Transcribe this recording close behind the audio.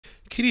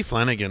Kitty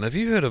Flanagan, have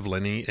you heard of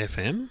Lenny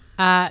FM?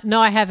 No,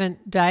 I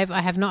haven't, Dave.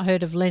 I have not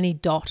heard of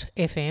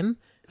Lenny.fm.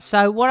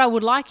 So what I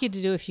would like you to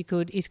do, if you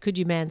could, is could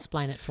you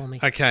mansplain it for me?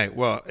 Okay,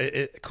 well,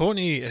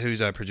 Courtney, who's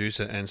our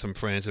producer, and some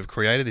friends have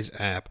created this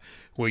app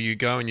where you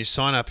go and you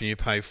sign up and you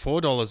pay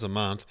 $4 a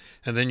month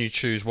and then you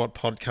choose what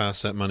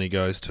podcast that money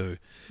goes to.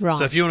 Right.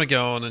 So if you want to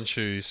go on and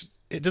choose...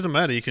 It doesn't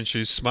matter. You can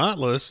choose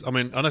Smartless. I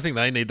mean, I don't think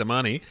they need the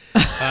money.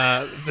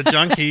 The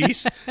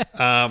Junkies,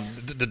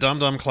 the Dum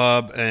Dum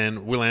Club,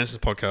 and Will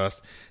Anderson's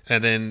podcast,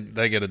 and then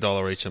they get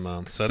 $1 each a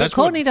month. So but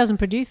Courtney doesn't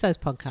produce those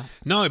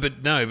podcasts. No,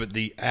 but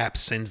the app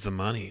sends the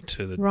money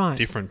to the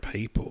different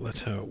people. That's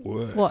how it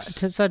works. What?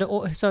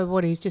 So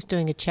what? He's just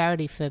doing a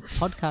charity for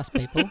podcast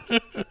people.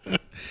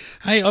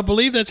 Hey, I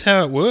believe that's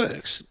how it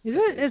works. Is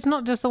it? It's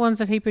not just the ones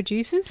that he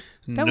produces?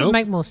 That would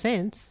make more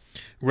sense.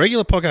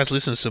 Regular podcast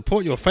listeners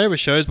support your favourite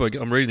shows by,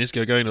 I'm reading this,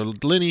 going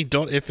to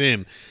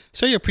Lenny.fm.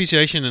 Show your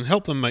appreciation and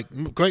help them make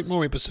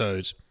more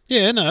episodes.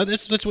 Yeah, no,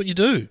 that's what you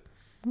do.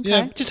 Okay.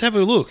 Yeah, just have a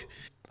look.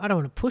 I don't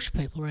want to push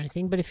people or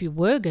anything, but if you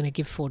were going to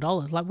give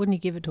 $4, wouldn't you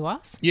give it to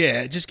us?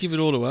 Yeah, just give it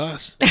all to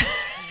us.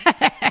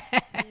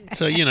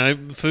 So,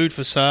 food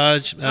for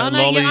Sarge,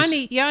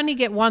 lollies. You only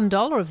get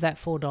 $1 of that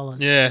 $4.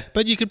 Yeah,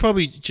 but you could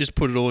probably just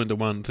put it all into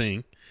one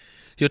thing.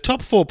 Your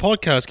top 4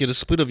 podcasts get a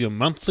split of your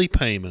monthly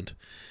payment.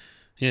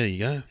 Yeah, there you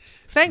go.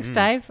 Thanks,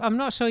 Dave. I'm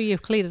not sure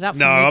you've cleared it up for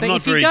no, me. I'm but not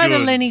if you very go good.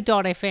 to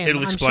Lenny.fm,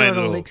 It'll I'm explain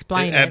sure it'll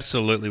explain it.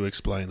 Absolutely will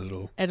explain it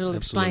all. It'll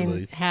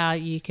explain how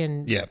you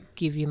can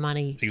give your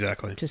money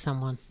to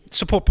someone.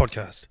 Support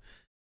podcast.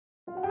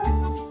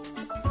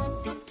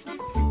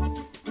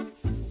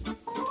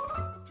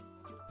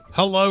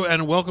 Hello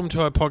and welcome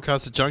to our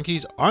podcast, The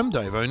Junkies. I'm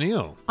Dave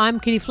O'Neill. I'm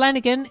Kitty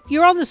Flanagan.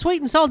 You're on the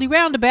sweet and salty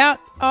roundabout.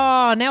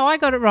 Oh, now I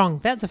got it wrong.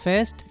 That's a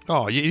first.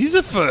 Oh, it is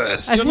a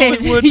first. I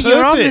said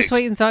you're on the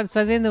sweet and salty,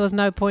 so then there was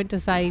no point to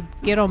say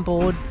get on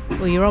board.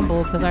 Well, you're on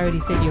board because I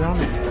already said you're on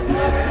it.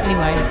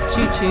 Anyway,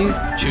 choo-choo.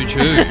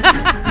 Choo-choo.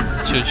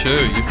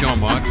 Choo-choo. You've joined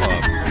my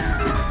club.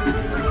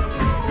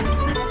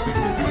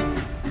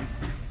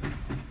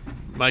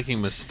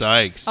 Making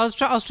mistakes. I was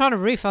trying to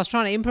riff. I was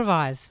trying to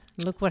improvise.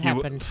 Look what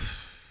happened.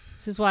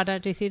 This is why I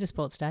don't do theatre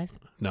sports, Dave.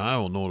 No,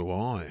 well, nor do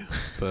I.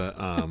 But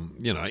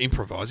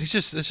improvise.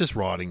 It's just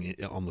writing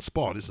on the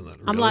spot, isn't it?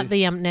 Really? I'm like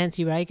the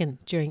Nancy Reagan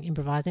during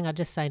improvising. I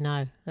just say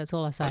no. That's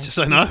all I say. I just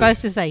say no. You're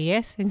supposed to say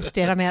yes.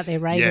 Instead, I'm out there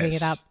Reaganing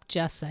it up.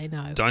 Just say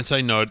no. Don't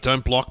say no.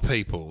 Don't block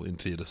people in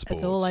theatre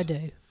sports. That's all I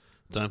do.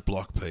 Don't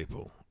block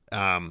people.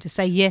 Just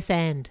say yes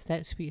and.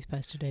 That's what you're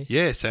supposed to do.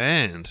 Yes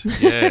and.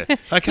 Yeah.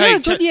 Okay. You're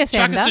a good yes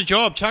and.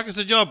 Chuck us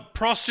a job.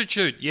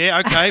 Prostitute.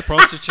 Yeah. Okay.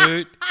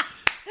 Prostitute.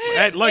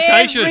 At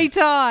location. Every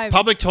time.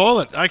 Public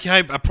toilet. Okay.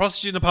 A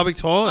prostitute in a public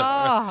toilet.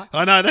 Oh.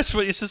 I know. That's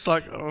what it's just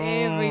like. Oh.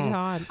 Every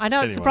time. I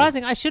know. It's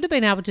surprising. I should have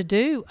been able to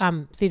do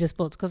theatre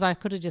sports because I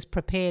could have just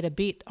prepared a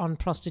bit on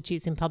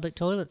prostitutes in public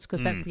toilets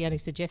because that's the only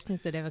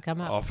suggestions that ever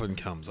come up. Often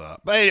comes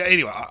up. But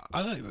anyway,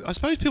 I don't know. I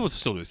suppose people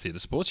still do theatre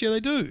sports. Yeah,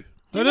 they do.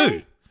 They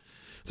do.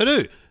 They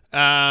do.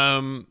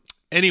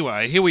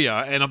 Anyway, here we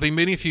are, and I've been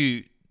meeting a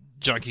few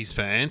Junkies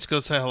fans. Got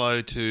to say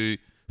hello to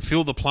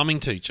Phil, the plumbing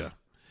teacher,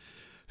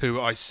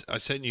 who I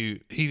sent you.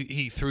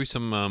 He threw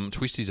some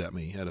twisties at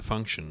me at a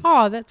function.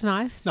 Oh, that's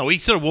nice. No, he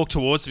sort of walked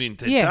towards me and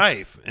said,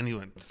 Dave, and he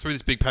went through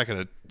this big packet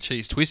of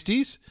cheese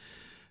twisties,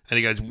 and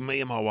he goes, me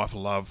and my wife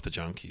love the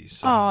Junkies.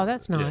 So, oh,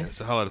 that's nice. Yeah,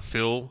 so hello to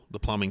Phil, the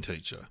plumbing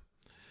teacher.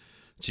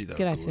 Gee,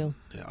 G'day, Phil.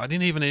 Yeah, I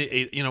didn't even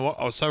eat. You know what?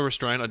 I was so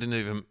restrained, I didn't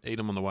even eat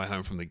them on the way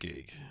home from the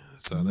gig.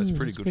 So that's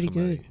pretty good for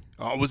me.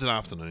 Oh, it was an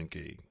afternoon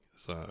gig.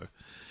 So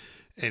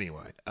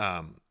anyway,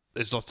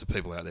 there's lots of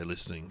people out there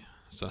listening.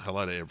 So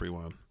hello to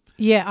everyone.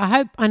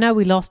 Yeah, I know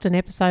we lost an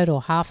episode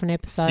or half an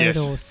episode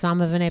or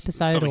some of an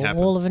episode Something or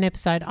happened. all of an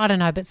episode. I don't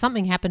know, but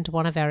something happened to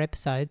one of our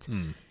episodes.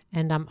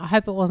 And I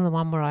hope it wasn't the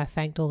one where I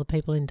thanked all the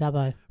people in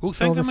Dubbo. Well,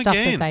 thank them stuff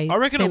again. That they I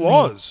reckon sent it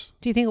was. Me.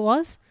 Do you think it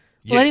was?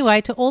 Yes. Well,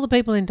 anyway, to all the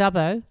people in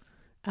Dubbo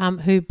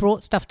who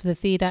brought stuff to the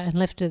theatre and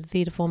left it at the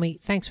theatre for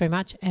me, thanks very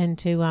much. And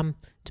to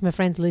my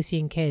friends Lucy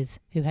and Kez,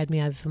 who had me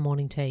over for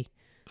morning tea.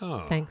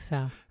 Oh. Thanks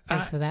for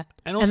that.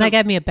 And also, they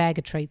gave me a bag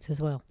of treats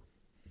as well.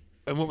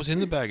 And what was in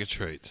the bag of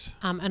treats?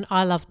 An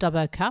I Love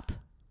Dubbo cup.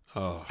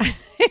 Oh.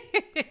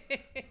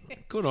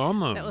 Good on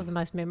them. That was the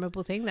most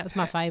memorable thing. That was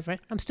my favourite.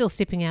 I'm still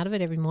sipping out of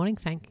it every morning.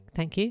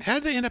 Thank you. How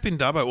did they end up in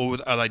Dubbo, or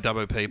are they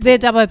Dubbo people? They're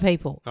Dubbo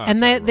people. Okay,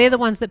 and they're the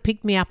ones that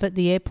picked me up at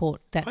the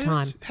airport that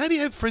time. How do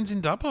you have friends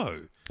in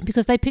Dubbo?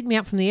 Because they picked me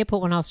up from the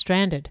airport when I was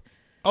stranded.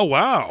 Oh,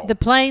 wow. The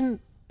plane,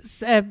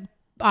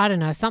 I don't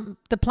know,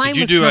 the plane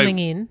was coming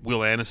in.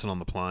 Will Anderson on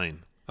the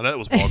plane? Oh, that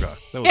was Wagga.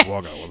 That was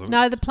Wagga, wasn't it?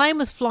 No, the plane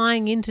was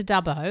flying into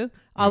Dubbo.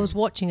 I was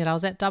watching it. I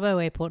was at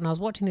Dubbo Airport and I was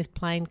watching this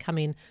plane come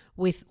in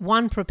with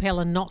one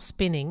propeller not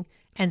spinning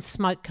and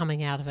smoke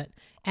coming out of it.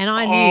 And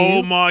I knew,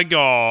 oh my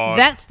God,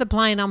 that's the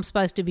plane I'm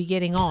supposed to be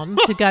getting on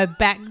to go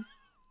back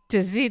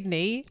to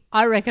Sydney.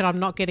 I reckon I'm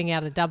not getting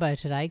out of Dubbo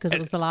today because it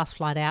was the last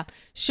flight out.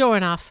 Sure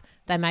enough,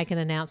 they make an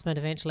announcement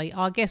eventually.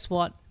 Oh, guess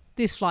what?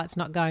 This flight's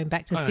not going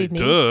back to Sydney.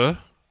 Duh.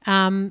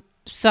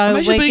 So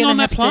imagine we're being gonna on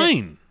that have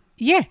plane.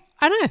 Yeah,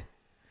 I know.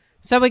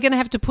 So we're going to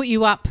have to put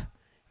you up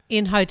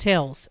in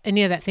hotels. And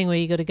that thing where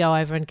you got to go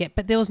over and get.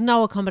 But there was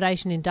no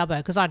accommodation in Dubbo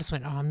because I just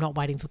went, I'm not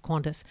waiting for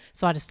Qantas.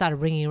 So I just started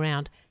ringing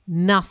around.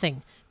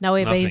 Nothing. No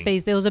Airbnbs. Nothing.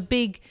 There was a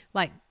big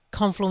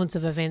confluence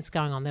of events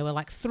going on. There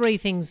were three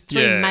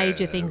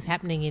major things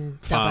happening in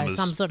Dubbo. Farmers.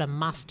 Some sort of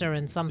muster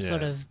and some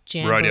sort of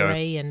Rodeo.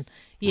 jamboree and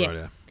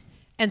Rodeo.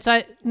 And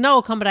so no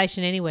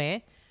accommodation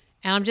anywhere.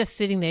 And I'm just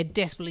sitting there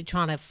desperately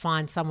trying to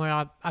find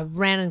somewhere. I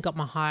ran and got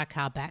my hire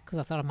car back because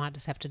I thought I might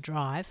just have to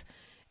drive.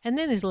 And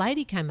then this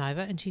lady came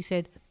over and she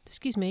said,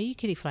 "Excuse me, are you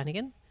Kitty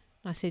Flanagan?"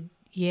 And I said,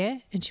 "Yeah."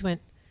 And she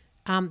went,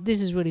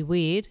 "This is really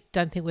weird.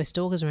 Don't think we're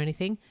stalkers or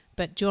anything,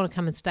 but do you want to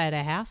come and stay at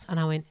our house?" And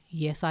I went,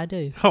 "Yes, I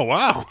do." Oh,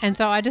 wow. And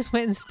so I just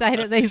went and stayed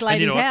at these ladies'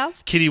 And you know what?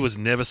 house. Kitty was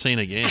never seen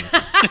again.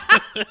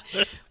 I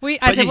said,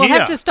 you're we'll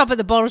have here. to stop at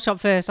the bottle shop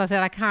first. I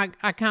said, I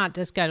can't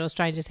just go to a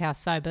stranger's house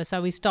sober.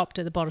 So we stopped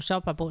at the bottle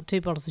shop. I bought 2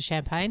 bottles of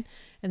champagne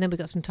and then we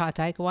got some Thai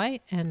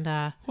takeaway and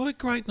What a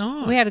great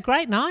night. we had a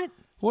great night.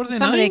 What are their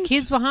Some of their names?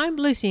 kids were home,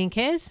 Lucy and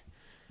Kez.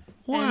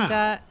 Wow.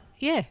 And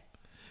yeah.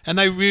 And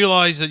they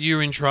realised that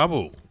you're in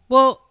trouble.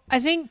 Well, I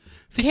think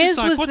This Kez is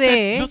like, was what's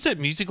there. What's that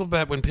musical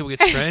about when people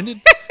get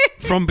stranded?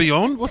 From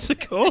Beyond? What's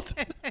it called?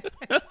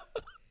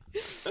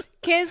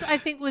 Kez, I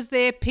think, was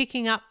there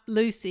picking up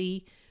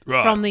Lucy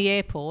Right. from the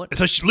airport.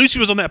 So Lucy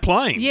was on that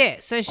plane. Yeah,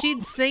 so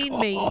she'd seen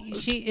me.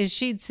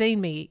 She'd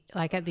seen me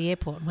at the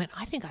airport and went,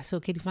 "I think I saw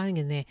Kitty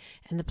Flanagan there,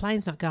 and the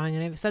plane's not going."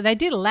 And so they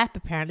did a lap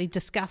apparently,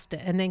 discussed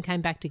it, and then came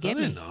back to get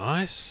They're me.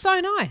 nice. So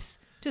nice.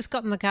 Just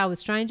got in the car with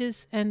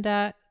strangers and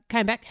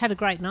came back, had a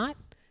great night,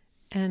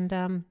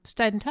 and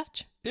stayed in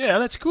touch. Yeah,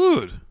 that's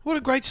good. What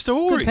a great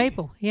story. Good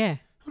people, yeah.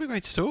 What a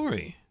great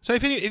story. So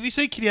if you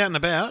see Kitty out and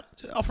about,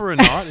 offer her a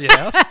night at your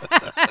house.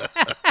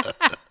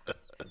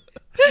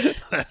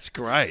 That's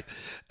great.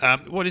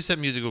 What is that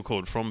musical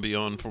called? From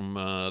Beyond,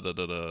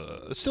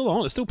 It's still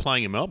on. It's still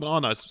playing in Melbourne. Oh,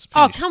 no, it's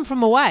Oh, finished. Come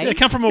From Away. Yeah,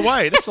 Come From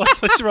Away. That's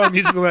the right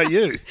musical about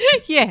you.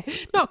 Yeah,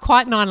 not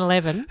quite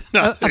 9/11.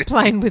 No. A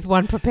plane with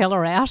one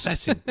propeller out.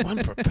 That's in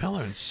one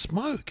propeller and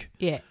smoke.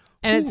 Yeah,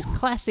 and it's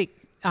classic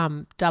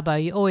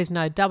Dubbo. You always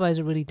know Dubbo's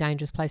a really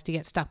dangerous place to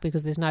get stuck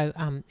because there's no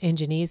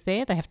engineers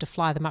there. They have to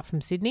fly them up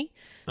from Sydney.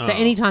 So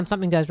anytime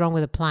something goes wrong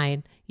with a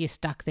plane, you're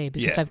stuck there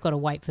because they've got to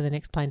wait for the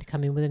next plane to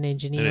come in with an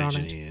engineer on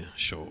it.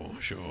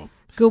 Sure.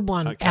 Good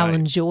one, Okay.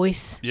 Alan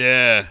Joyce.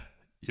 Yeah,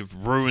 you've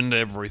ruined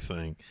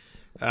everything.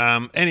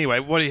 Anyway,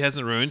 what he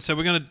hasn't ruined. So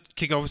we're going to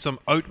kick off with some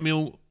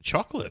oatmeal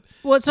chocolate.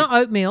 Well, it's not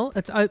oatmeal,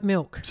 it's oat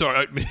milk. Sorry,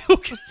 oat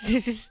milk.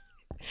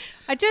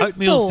 I just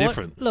Oatmeal's thought,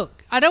 different.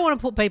 look, I don't want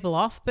to put people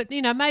off, but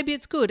maybe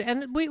it's good,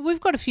 and we've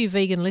got a few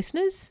vegan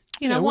listeners.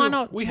 Yeah, Why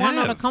we not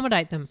have.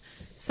 accommodate them?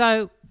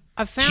 So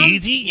I found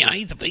Cheesy,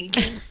 he's a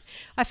vegan.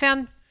 I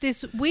found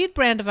this weird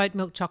brand of oat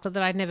milk chocolate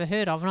that I'd never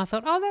heard of, and I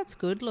thought, oh, that's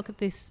good. Look at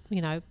this,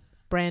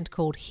 brand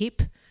called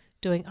Hip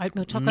doing oat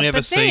milk chocolate. Never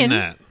but seen then,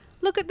 that.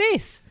 Look at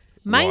this.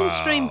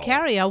 Mainstream Wow.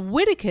 carrier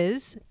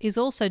Whittaker's is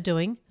also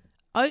doing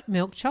oat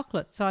milk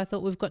chocolate. So I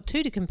thought we've got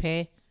 2 to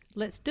compare.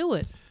 Let's do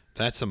it.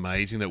 That's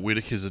amazing that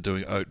Whittaker's are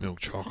doing oat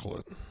milk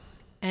chocolate.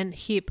 And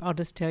HIP, I'll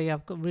just tell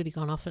you, really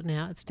gone off it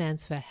now. It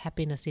stands for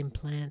happiness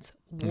implants.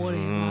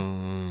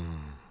 Whatever.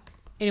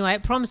 Anyway,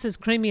 it promises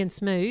creamy and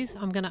smooth.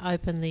 I'm going to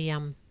open the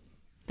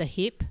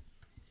HIP.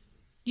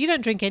 You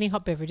don't drink any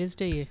hot beverages,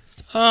 do you?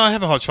 Oh, I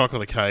have a hot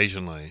chocolate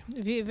occasionally.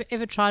 Have you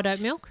ever tried oat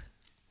milk?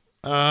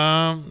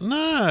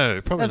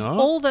 No, probably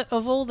not.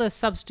 Of all the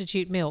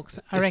substitute milks,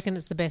 I reckon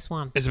it's the best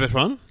one. Is it the best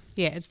one?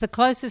 Yeah, it's the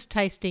closest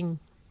tasting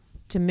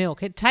to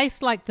milk. It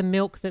tastes like the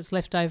milk that's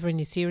left over in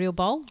your cereal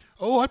bowl.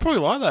 Oh, I'd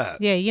probably like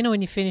that. Yeah,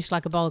 when you finish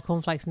like a bowl of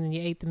cornflakes and then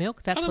you eat the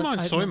milk. That's I don't what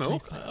mind oat soy milk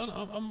milk. tastes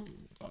like.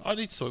 I'd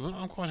eat soy milk.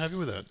 I'm quite happy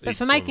with that. But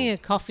for making a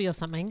coffee or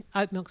something,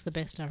 oat milk's the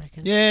best, I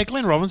reckon. Yeah,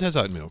 Glen Robbins has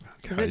oat milk.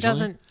 Because it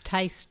doesn't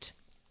taste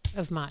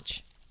of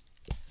much.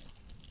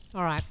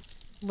 All right,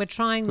 we're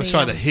trying Let's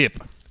try the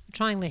hip.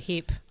 Trying the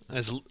hip.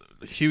 As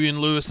Huey and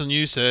Lewis and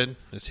you said,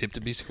 it's hip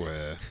to be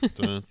square. Dun,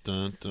 dun,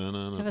 dun, dun,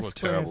 dun. Have a What a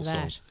square terrible of song.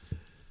 that.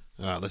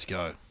 All right, let's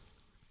go.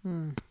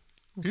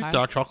 Okay. Is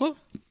dark chocolate?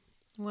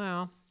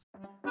 Wow.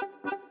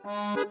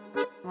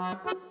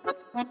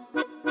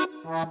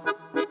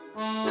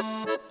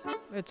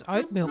 It's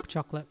oat milk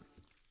chocolate.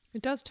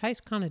 It does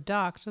taste kind of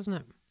dark, doesn't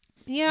it?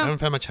 I Yeah. haven't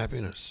found much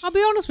happiness. I'll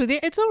be honest with you.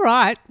 It's all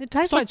right. It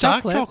tastes It's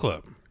like like dark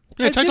chocolate.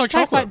 Yeah, It it tastes just like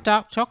tastes chocolate. like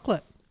dark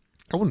chocolate.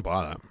 I wouldn't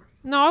buy that.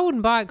 No, I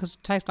wouldn't buy it because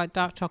it tastes like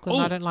dark chocolate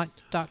and I Oh. don't like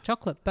dark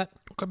chocolate. But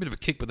Got a bit of a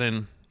kick, but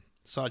then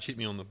Sarge hit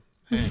me on the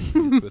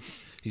hand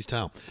with his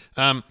tail.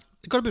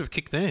 It got a bit of a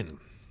kick then.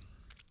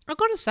 I've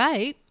got to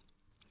say,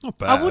 Not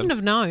bad. I wouldn't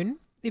have known.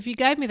 If you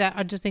gave me that,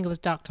 I'd just think it was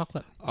dark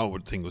chocolate. I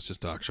would think it was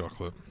just dark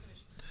chocolate.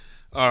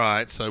 All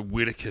right, so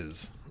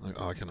Whittaker's.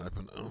 I can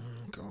open. Oh,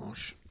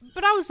 gosh.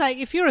 But I would say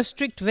if you're a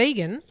strict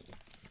vegan,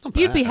 Not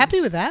you'd be bad. happy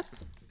with that.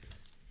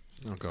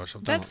 Oh, gosh.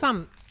 I've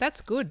done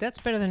That's good. That's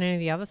better than any of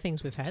the other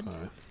things we've had. it.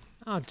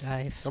 Oh,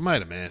 Dave. I've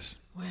made a mess.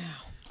 Wow.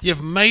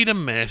 You've made a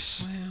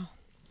mess. Wow.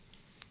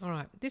 All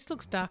right. This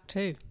looks dark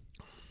too.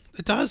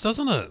 It does,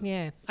 doesn't it?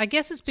 Yeah. I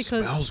guess it's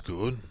because Smells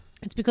good.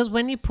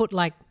 when you put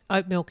like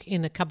oat milk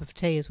in a cup of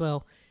tea as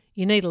well,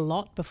 You need a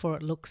lot before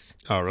it looks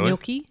really?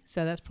 milky,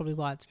 so that's probably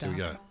why it's dark.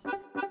 Here we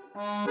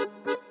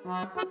go.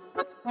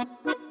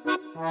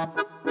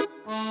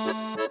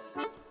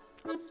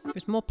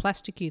 It's more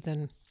plasticky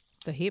than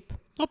the hip.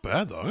 Not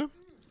bad, though.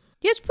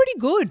 Yeah, it's pretty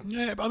good.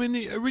 Yeah, I mean,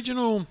 the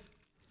original,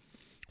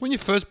 when you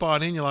first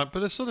bite it in, you're like,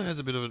 but it sort of has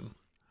a bit of a...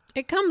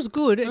 It comes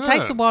good. It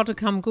takes a while to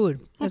come good.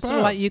 It's sort of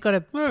bad. like you've got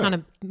to kind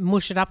of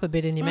mush it up a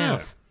bit in your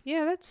mouth.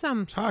 Yeah, that's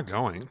It's hard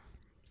going.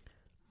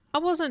 I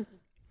wasn't.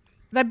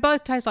 They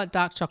both taste like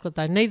dark chocolate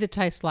though. Neither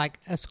tastes like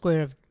a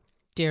square of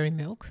dairy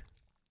milk.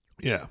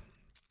 Yeah.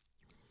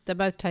 They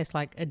both taste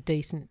like a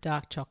decent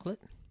dark chocolate.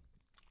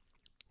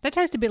 They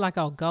taste a bit like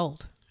Old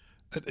Gold.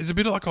 It's a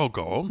bit like Old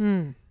Gold.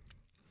 And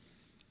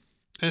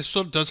it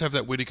sort of does have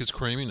that Whittaker's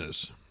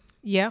creaminess.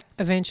 Yeah,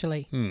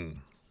 eventually.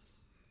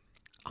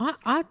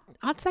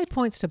 I'd say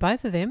points to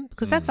both of them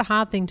because that's a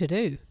hard thing to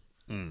do.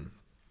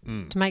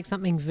 To make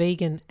something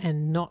vegan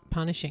and not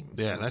punishing.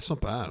 Yeah, that's not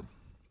bad.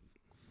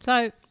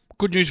 So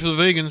Good news for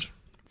the vegans.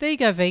 there you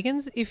go,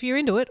 vegans. If you're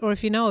into it or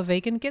if you know a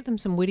vegan, get them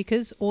some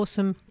Whittakers or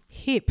some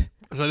hip.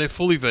 So they're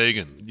fully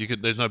vegan.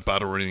 There's no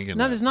butter or anything in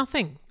No, there. there's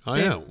nothing. Oh,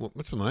 yeah. Well,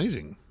 that's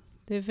amazing.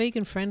 They're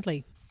vegan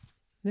friendly.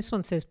 This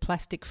one says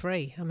plastic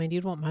free. I mean,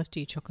 you'd want most of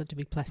your chocolate to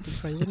be plastic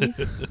free, wouldn't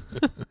you?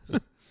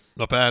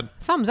 Not bad.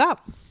 Thumbs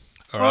up.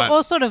 All right.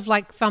 Or sort of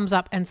like thumbs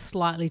up and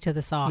slightly to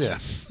the side. Yeah.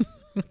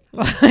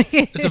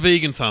 It's a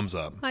vegan thumbs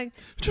up. Like,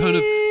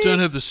 Don't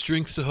have the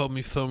strength to hold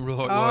me thumb right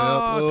way up.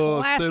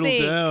 Oh, settle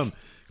classic. down.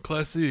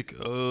 Classic.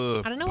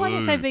 I don't know why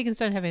they say vegans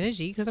don't have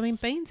energy because, I mean,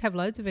 beans have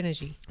loads of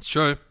energy. It's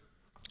true.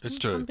 It's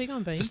true. I'm big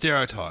on beans. It's a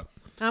stereotype.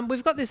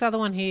 We've got this other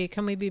one here.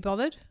 Can we be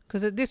bothered?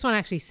 Because this one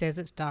actually says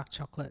it's dark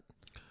chocolate.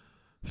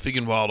 Fig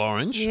and wild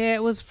orange. Yeah,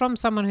 it was from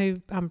someone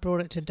who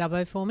brought it to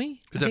Dubbo for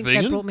me. Is I that think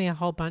vegan? They brought me a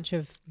whole bunch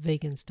of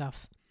vegan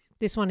stuff.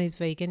 This one is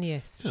vegan,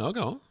 yes. Yeah, I'll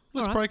go on.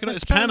 Let's All right, break it up. let's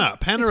It's try Panna.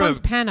 This one's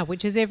Panna,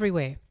 which is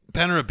everywhere.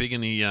 Panna are big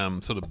in the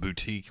sort of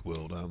boutique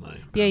world, aren't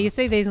they? Yeah, you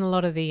see these in a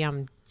lot of the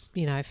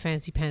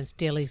fancy pants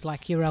delis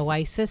like your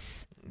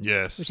Oasis,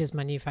 Yes. which is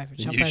my new favourite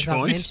Your shop, new as I've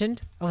joint.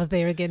 mentioned. I was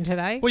there again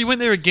today. Well, you went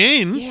there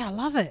again? Yeah, I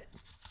love it.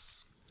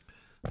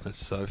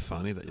 That's so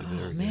funny that you're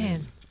there Oh, again.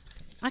 man.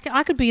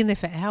 I could be in there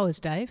for hours,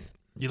 Dave.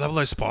 You love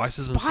those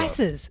spices and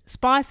stuff.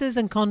 Spices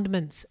and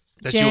condiments.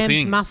 That's your jams,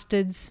 thing.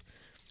 mustards.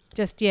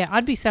 Just, yeah,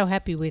 I'd be so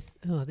happy with,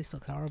 oh, this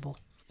looks horrible.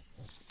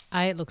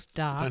 It looks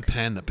dark. Don't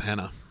pan the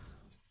panna.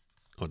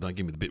 Oh, don't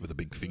give me the bit with the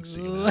big fig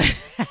stick in Ooh.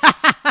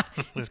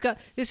 it.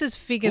 This is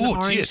fig and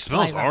orange gee, it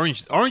smells flavour.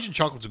 orange. Orange and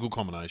chocolate's a good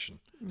combination.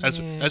 As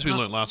we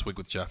learnt last week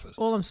with Jaffas.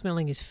 All I'm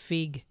smelling is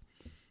fig.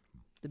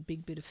 The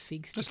big bit of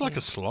fig sticking It's like a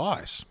out.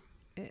 slice.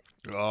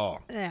 Oh.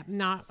 Yeah,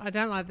 no, I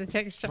don't like the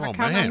texture. Oh, I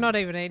can't, man. I'm not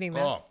even eating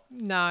that. Oh.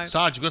 No.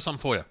 Sarge, I've got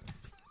something for you.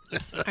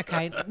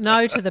 Okay,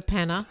 no to the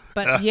Panna,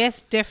 but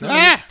yes, definitely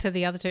Ah! to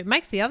the other two. It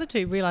makes the other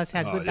two realise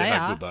how good they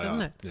how are, good they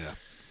doesn't are. it? Yeah.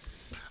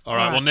 All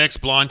right, well, next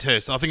blind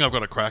test. I think I've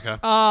got a cracker.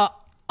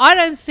 I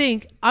don't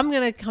think I'm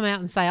going to come out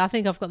and say I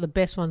think I've got the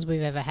best ones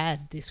we've ever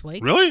had this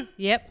week. Really?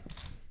 Yep.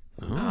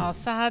 Oh,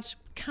 Sarge,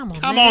 come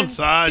on, Come man. on,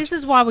 Sarge. This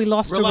is why we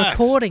lost Relax. a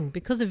recording,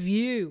 because of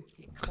you.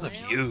 Because of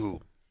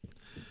you.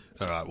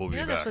 All right, we'll be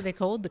You know back. that's what they're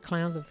called, the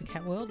clowns of the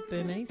cat world,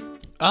 Burmese.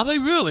 Are they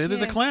really? They're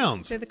Yeah. the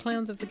clowns. They're the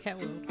clowns of the cat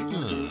world.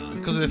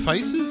 Because of their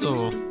faces,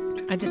 or?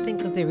 I just think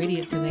because they're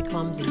idiots and they're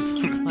clumsy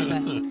like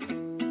that.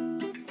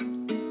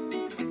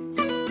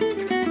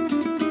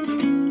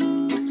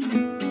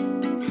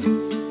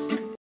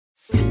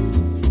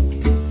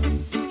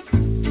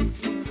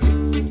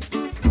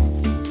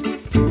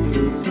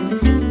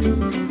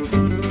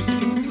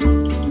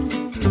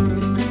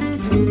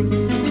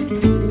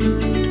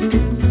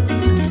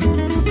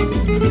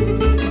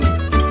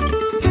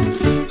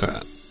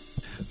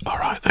 All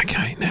right,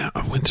 okay. Now,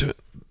 I went to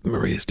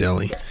Maria's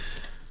Deli.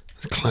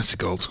 It's a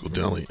classic old school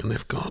deli, and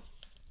they've got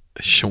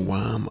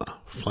shawarma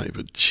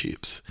flavoured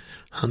chips.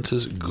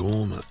 Hunter's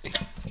Gourmet.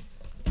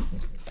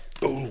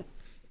 Oh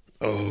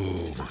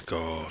my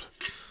God.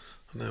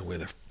 I don't know where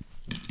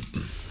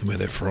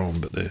they're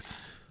from, but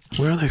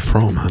where are they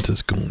from?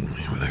 Hunter's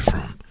Gourmet. Where are they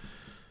from?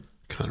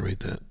 Can't read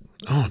that.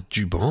 Oh,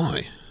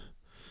 Dubai.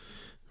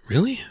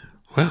 Really?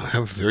 Wow,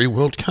 have a very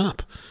World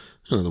Cup.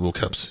 You know, the World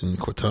Cup's in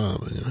Qatar,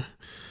 but, you know,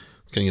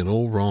 getting it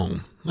all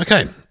wrong.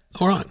 Okay,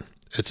 all right.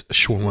 It's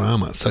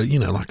shawarma, so, you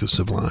know, like a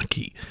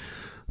souvlaki,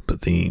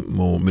 but the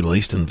more Middle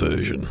Eastern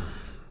version.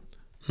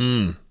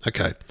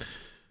 Okay.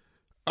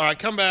 All right,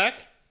 come back.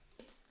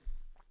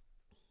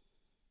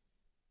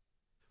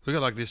 We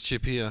got like this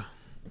chip here.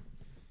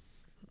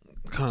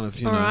 Kind of,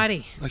 you know.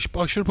 Alrighty. I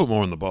should have put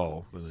more in the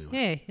bowl. But anyway.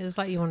 Yeah, it was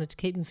like you wanted to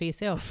keep them for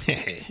yourself.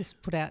 Just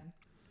put out.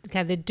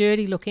 Okay, they're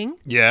dirty looking.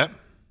 Yeah.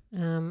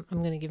 I'm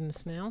going to give them a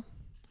smell.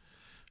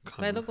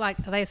 Kind They of. look like,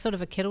 are they sort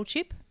of a kettle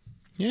chip?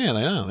 Yeah,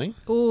 they are, I think.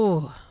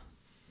 Oh,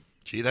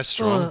 Gee, that's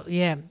strong.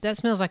 yeah, that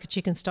smells like a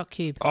chicken stock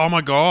cube. Oh,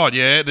 my God,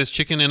 yeah, there's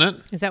chicken in it.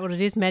 Is that what it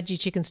is? Maggi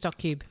chicken stock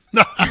cube.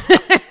 No.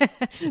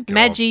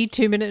 Maggi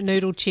 2-minute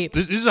noodle chip.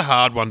 This is a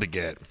hard one to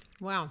get.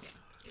 Wow.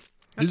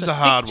 This is That's a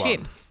hard thick chip.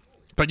 one.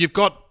 But you've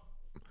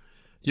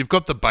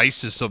got the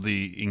basis of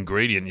the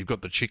ingredient. You've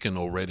got the chicken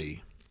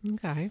already.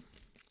 Okay.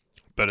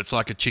 But it's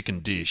like a chicken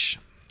dish.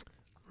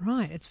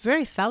 Right. It's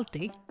very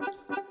salty.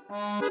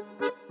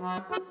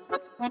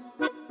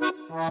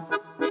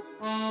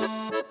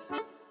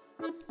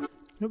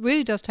 It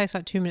really does taste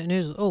like 2-minute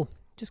noodles. Oh,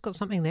 just got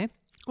something there.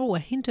 Oh, a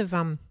hint of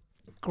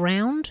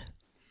ground.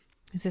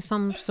 Is there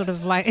some sort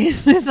of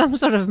is there some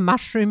sort of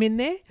mushroom in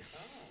there?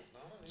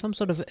 Some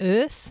sort of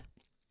earth.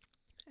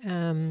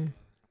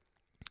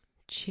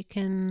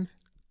 Chicken.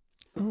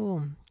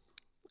 Oh.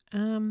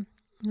 No,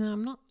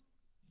 I'm not.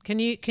 Can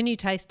you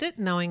taste it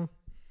knowing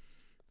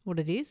what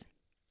it is?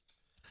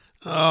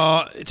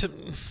 It's a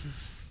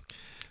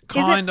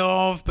kind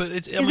of, but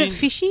it's. Is it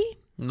fishy?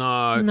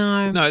 No.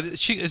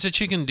 It's a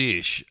chicken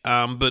dish.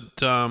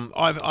 But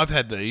I've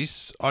had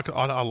these. I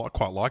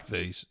quite like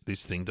this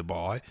thing to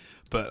buy,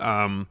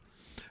 but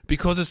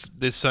because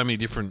there's so many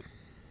different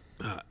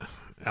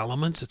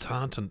elements, it's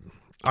hard to.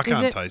 I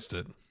can't taste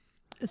it.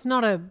 It's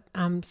not a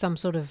some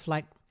sort of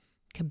like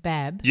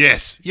kebab.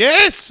 Yes.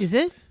 Is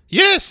it?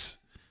 Yes.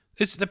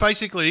 They're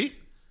basically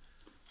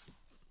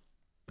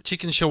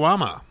chicken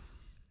shawarma.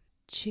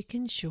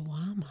 Chicken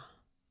shawarma.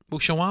 Well,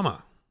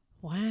 shawarma.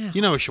 Wow.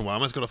 You know a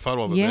shawarma's got a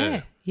photo of it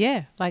there.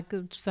 Yeah. Like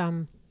it's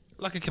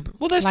like a kebab.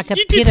 Well, that's like a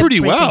you pit did of pretty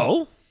prepping.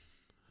 well.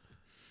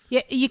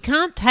 Yeah, you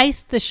can't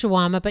taste the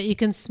shawarma, but you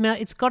can smell.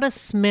 It's got a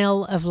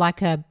smell of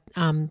like a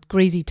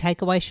greasy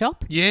takeaway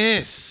shop.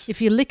 Yes.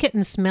 If you lick it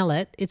and smell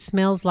it, it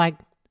smells like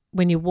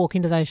when you walk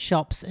into those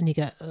shops and you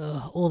go,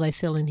 ugh, all they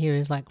sell in here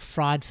is like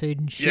fried food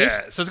and shit.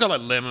 Yeah, so it's got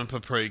like lemon,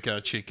 paprika,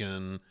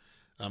 chicken,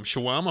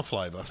 shawarma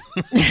flavour,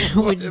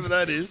 whatever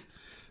that is.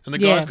 And the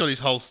guy's got his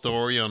whole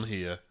story on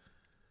here.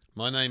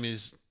 My name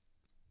is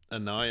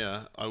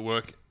Anaya. I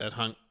work at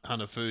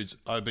Hunter Foods.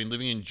 I've been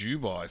living in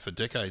Dubai for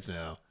decades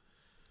now.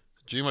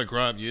 During my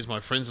grown-up years,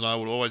 my friends and I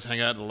would always hang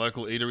out at the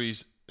local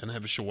eateries and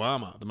have a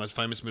shawarma, the most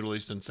famous Middle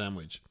Eastern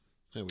sandwich.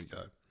 There we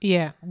go.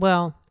 Yeah,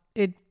 well,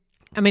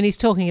 he's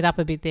talking it up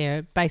a bit there.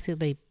 It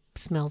basically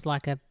smells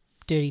like a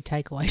dirty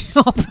takeaway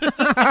shop.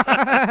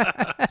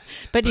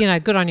 But,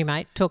 good on you,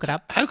 mate. Talk it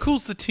up. How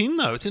cool's the tin,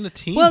 though? It's in a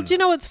tin. Well, do you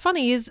know what's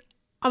funny is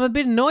I'm a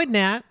bit annoyed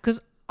now because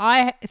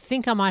I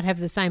think I might have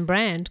the same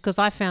brand because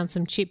I found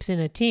some chips in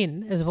a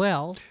tin as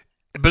well.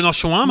 But not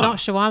shawarma? Not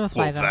shawarma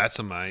flavour. Well, that's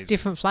amazing.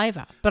 Different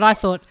flavour. But I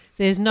thought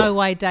there's no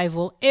way Dave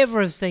will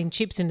ever have seen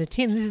chips in a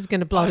tin. This is going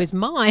to blow his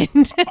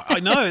mind. I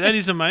know. That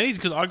is amazing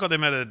because I got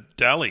them at a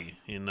deli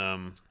in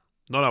not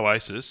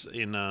Oasis,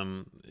 in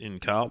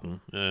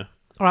Carlton. Yeah.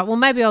 All right. Well,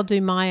 maybe I'll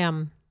do my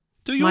my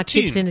tin.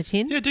 chips in a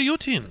tin. Yeah, do your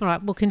tin. All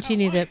right. We'll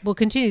continue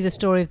the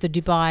story of the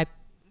Dubai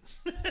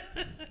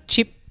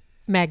chip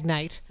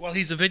magnate. Well,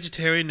 he's a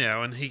vegetarian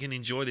now, and he can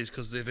enjoy this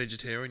because they're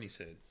vegetarian. He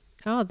said.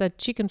 Oh, the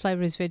chicken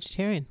flavour is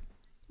vegetarian.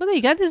 Well, there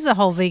you go. This is a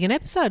whole vegan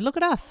episode. Look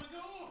at us.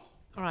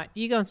 All right.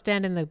 You go and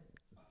stand in the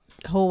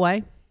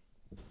hallway.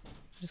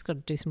 Just got to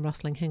do some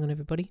rustling. Hang on,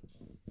 everybody.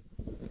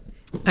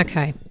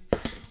 Okay.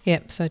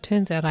 Yep. So it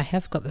turns out I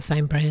have got the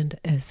same brand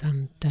as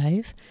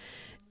Dave.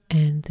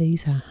 And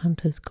these are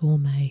Hunter's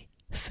Gourmet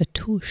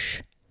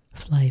Fatouche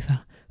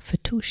flavour.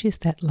 Fatouche is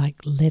that like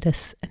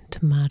lettuce and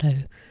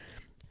tomato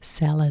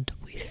salad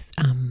with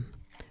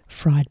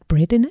fried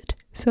bread in it.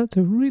 So it's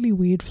a really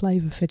weird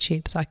flavour for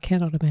chips. I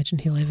cannot imagine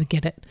he'll ever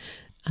get it.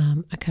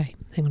 Okay,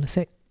 hang on a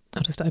sec.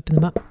 I'll just open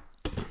them up.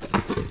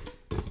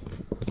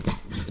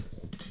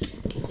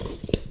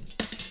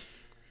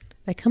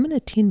 They come in a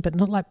tin, but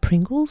not like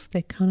Pringles.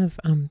 They're kind of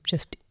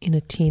just in a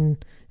tin,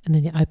 and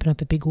then you open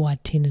up a big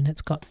wide tin and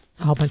it's got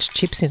a whole bunch of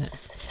chips in it.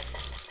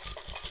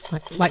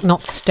 Like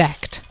not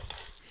stacked.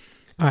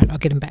 All right, I'll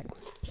get them back.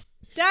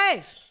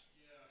 Dave!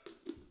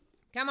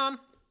 Come on.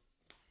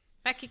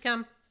 Back you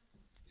come.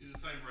 Is it the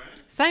same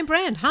brand? Same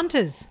brand,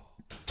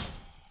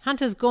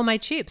 Hunter's Gourmet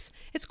Chips.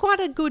 It's quite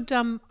a good.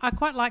 I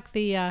quite like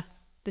the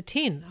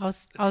tin. I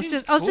was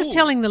just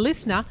telling the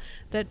listener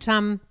that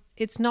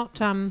it's not.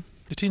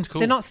 The tin's cool.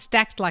 They're not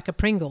stacked like a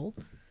Pringle.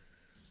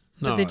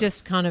 No, but they're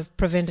just kind of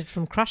prevented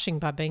from crushing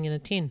by being in a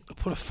tin. I'll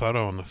put a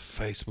photo on the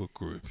Facebook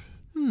group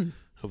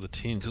of the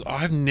tin because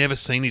I've never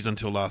seen these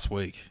until last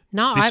week.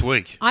 No, this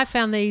week I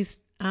found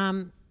these.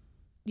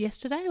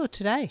 Yesterday or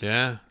today?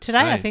 Yeah.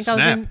 Today, I think.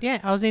 Snap.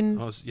 I was in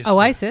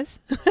Oasis,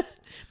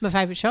 my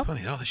favourite shop.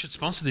 Funny hell, they should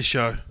sponsor this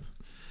show.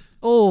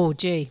 Oh,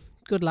 gee.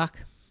 Good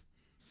luck.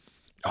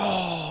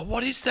 Oh,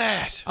 what is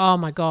that? Oh,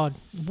 my God.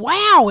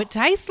 Wow, it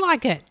tastes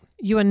like it.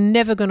 You are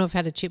never going to have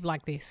had a chip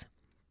like this.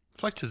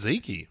 It's like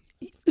tzatziki.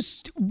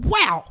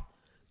 Wow.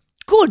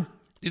 Good.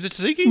 Is it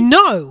tzatziki?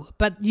 No,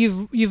 but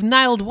you've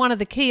nailed one of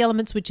the key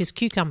elements, which is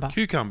cucumber.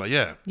 Cucumber,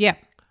 yeah. Yeah.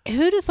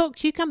 Who'd have thought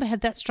cucumber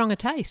had that strong a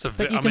taste?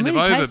 But you can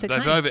really taste it.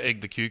 They've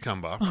over-egged the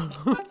cucumber.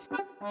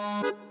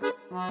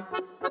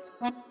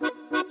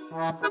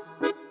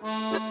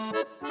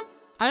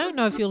 I don't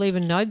know if you'll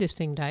even know this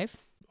thing, Dave.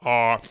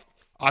 Oh,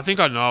 I think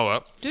I know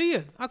it. Do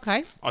you?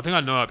 Okay. I think I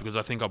know it because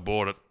I think I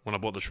bought it when I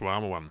bought the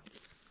shawarma one.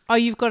 Oh,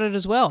 you've got it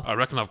as well? I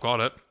reckon I've got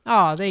it.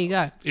 Oh, there you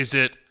go. Is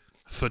it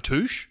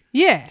fatouche?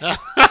 Yeah.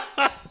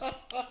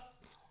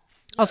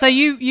 Oh, so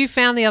you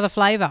found the other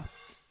flavour?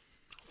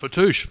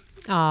 Fatouche.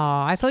 Oh,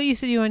 I thought you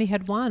said you only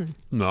had one.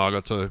 No, I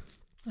got two.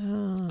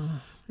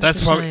 Oh, That's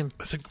a probably.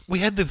 shame. We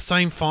had the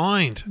same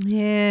find.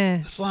 Yeah.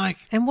 It's like,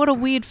 And what a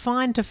weird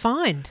find to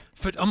find.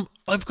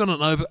 I've got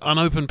an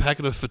unopened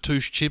packet of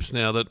Fatouche chips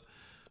now. That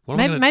what am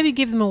I gonna- Maybe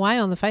give them away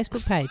on the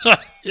Facebook page.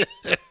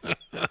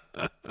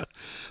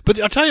 But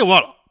I tell you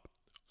what,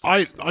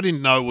 I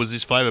didn't know it was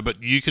this flavour,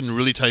 but you can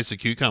really taste the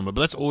cucumber.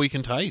 But that's all you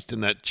can taste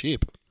in that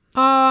chip.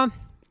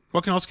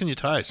 What else can you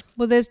taste?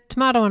 Well, there's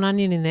tomato and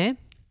onion in there.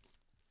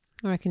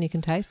 I reckon you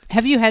can taste.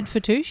 Have you had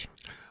Fatouche?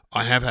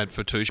 I have had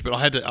Fatouche, but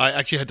I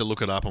actually had to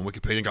look it up on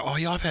Wikipedia and go, oh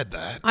yeah, I've had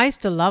that. I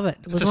used to love it.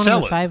 It was a one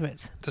salad. of my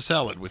favourites. It's a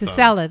salad with It's a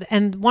salad.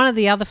 And one of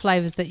the other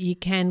flavours that you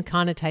can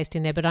kind of taste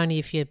in there, but only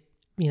if you're,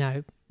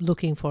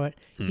 looking for it,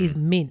 is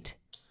mint.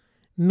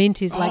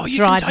 Mint is like you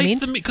dried can taste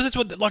mint. the mint because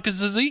it's like a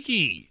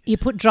tzatziki. You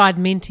put dried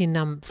mint in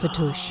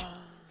Fatouche.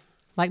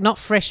 Like not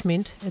fresh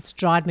mint, it's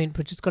dried mint,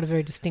 which has got a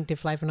very distinctive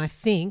flavour. And I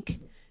think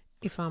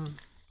if I'm...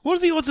 What are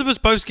the odds of us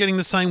both getting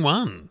the same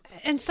one?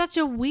 And such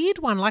a weird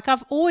one. Like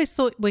I've always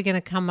thought we're going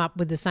to come up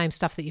with the same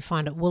stuff that you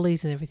find at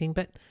Woolies and everything.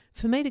 But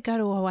for me to go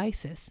to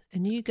Oasis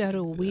and you go to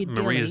a weird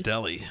Maria's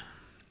deli. Deli.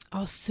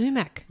 Oh,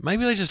 sumac.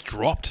 Maybe they just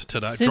dropped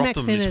today. Sumac's Dropped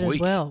them in this it as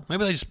week. well.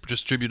 Maybe they just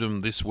distributed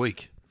them this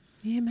week.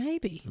 Yeah,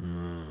 maybe.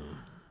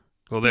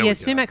 Well, there we go.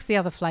 Sumac's the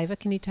other flavour.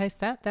 Can you taste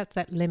that? That's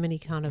that lemony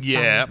kind of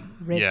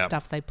red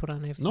stuff they put on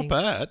everything. Not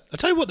bad. I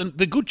tell you what,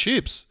 they're good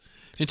chips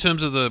in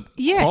terms of the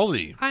Yeah,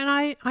 quality. and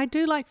I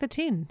do like the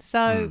tin.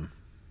 So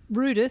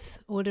Rudith,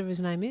 or whatever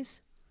his name is,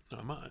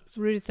 Oh, mate.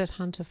 Rudith at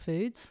Hunter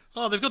Foods.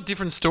 Oh, they've got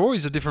different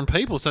stories of different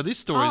people. So this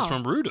story is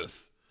from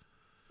Rudith.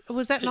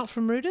 Was that not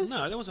from Rudith?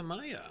 No, that was a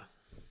mayor.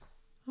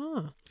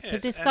 Oh, Yes,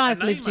 but this guy's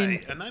lived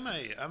in. A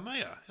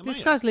mayor. This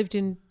guy's lived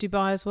in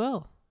Dubai as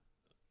well.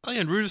 Oh,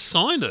 yeah, and Rudith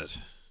signed it.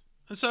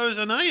 And so is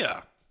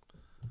Anaya.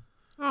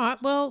 All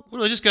right, well,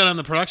 Well, I just go down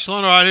the production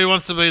line. All right, who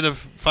wants to be the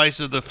face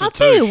of the Fatouche? I'll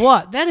tell you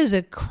what, that is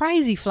a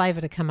crazy flavour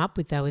to come up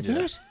with, though, isn't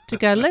Yeah. it? To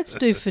go, let's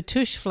do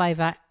Fatouche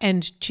flavour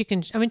and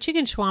chicken. I mean,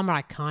 chicken shawarma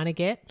I kind of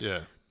get,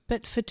 Yeah.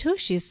 but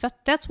Fatouche is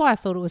that's why I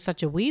thought it was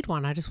such a weird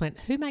one. I just went,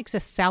 who makes a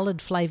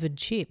salad flavoured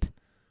chip?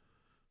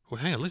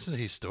 Well, hang on, listen to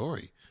his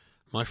story.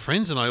 My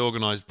friends and I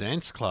organised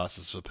dance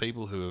classes for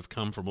people who have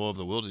come from all over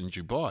the world in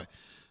Dubai,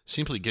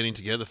 simply getting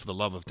together for the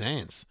love of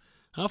dance.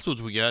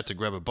 Afterwards, we go out to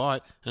grab a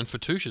bite, and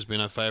Fatouche has been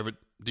our favourite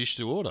dish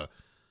to order.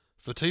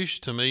 Fatouche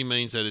to me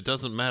means that it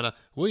doesn't matter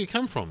where you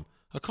come from.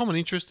 A common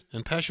interest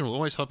and passion will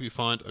always help you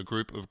find a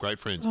group of great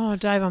friends. Oh,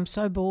 Dave, I'm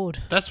so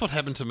bored. That's what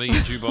happened to me in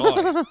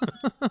Dubai.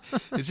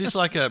 Is this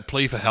like a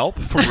plea for help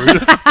from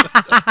Rudolph?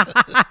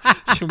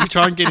 Should we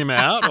try and get him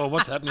out, or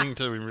what's happening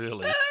to him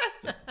really?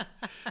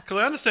 Because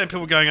I understand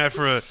people going out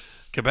for a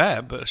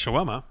kebab, a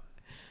shawarma.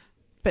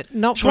 But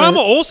not Shawarma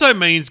also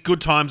means good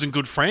times and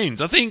good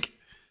friends. I think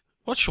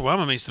what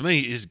shawarma means to me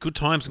is good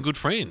times and good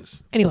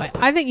friends. Anyway,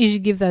 I think you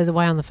should give those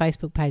away on the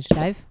Facebook page,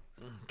 Dave.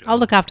 I'll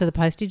look after the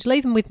postage.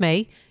 Leave them with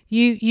me.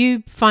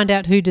 You find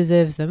out who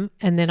deserves them,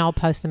 and then I'll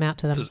post them out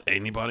to them. Does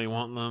anybody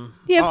want them?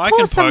 Yeah, of I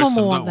course can post someone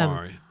them. will want Don't them.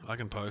 worry. I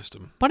can post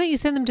them. Why don't you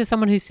send them to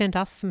someone who sent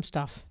us some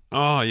stuff?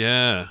 Oh,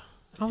 yeah.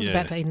 I was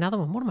about to eat another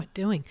one. What am I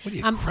doing? What are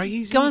you,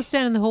 crazy? Go and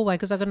stand in the hallway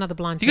because I got another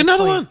blind test. You got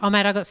another for one? Oh,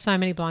 mate, I got so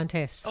many blind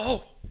tests.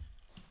 Oh.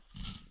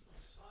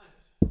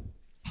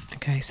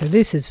 Okay, so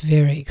this is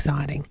very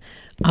exciting.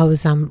 I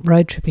was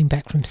road tripping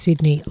back from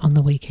Sydney on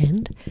the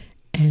weekend,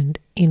 and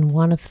in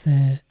one of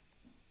the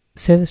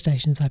service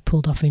stations I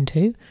pulled off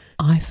into,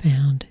 I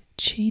found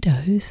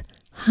Cheetos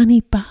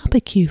honey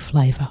barbecue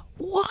flavour.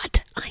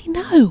 What? I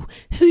know.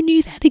 Who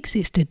knew that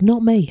existed?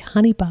 Not me.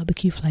 Honey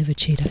barbecue flavour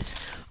Cheetos.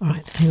 All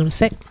right, hang on a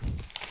sec.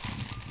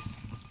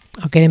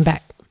 I'll get him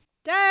back.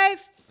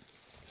 Dave!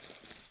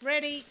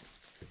 Ready?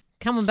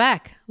 Coming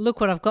back. Look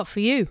what I've got for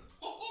you.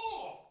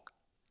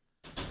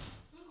 Look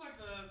like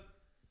the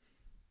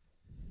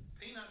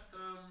peanut.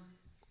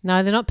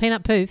 No, they're not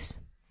peanut poofs.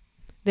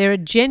 They're a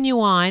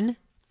genuine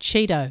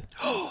Cheeto.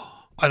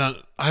 I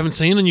haven't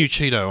seen a new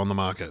Cheeto on the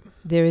market.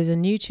 There is a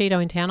new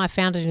Cheeto in town. I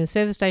found it in a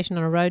service station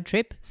on a road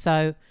trip,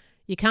 so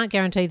you can't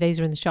guarantee these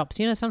are in the shops.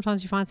 You know,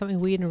 sometimes you find something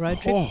weird in a road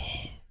trip. Oh.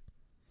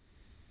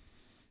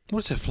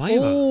 What's that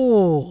flavour?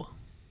 Oh.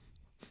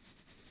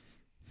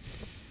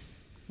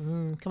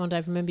 Come on,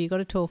 Dave. Remember, you got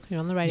to talk. You're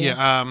on the radio.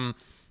 Yeah,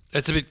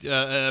 it's a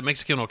bit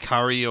Mexican or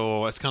curry,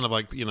 or it's kind of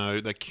like,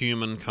 that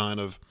cumin kind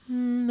of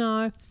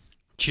No.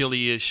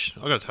 chili-ish.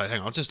 I got to tell you,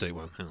 hang on, I'll just eat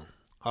one. Hang on.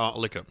 I'll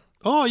lick it.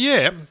 Oh,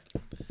 yeah.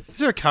 Is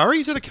there a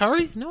curry? Is it a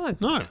curry? No.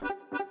 No.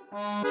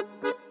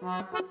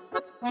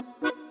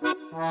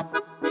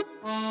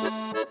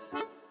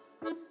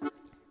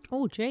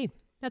 Oh, gee.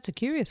 That's a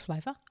curious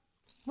flavour.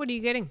 What are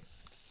you getting?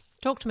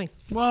 Talk to me.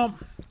 Well,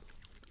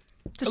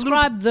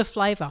 Describe the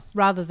flavour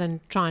rather than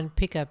try and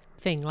pick a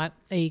thing. Like,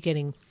 are you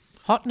getting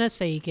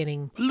hotness? Are you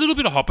getting... a little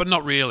bit of hot, but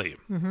not really.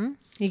 Are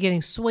you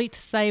getting sweet,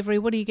 savoury?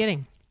 What are you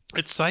getting?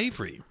 It's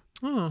savoury.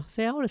 Oh,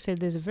 see, I would have said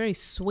there's a very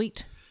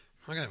sweet...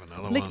 I can have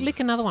another Lick, one. lick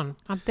another one.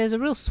 There's a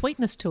real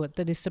sweetness to it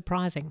that is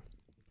surprising.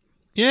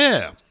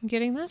 Yeah. You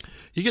getting that?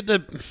 You get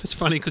the... It's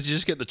funny because you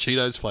just get the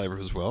Cheetos flavour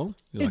as well.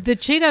 You're like, The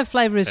Cheeto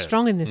flavour is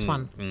strong in this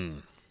one.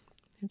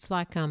 It's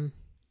like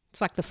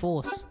the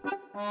Force.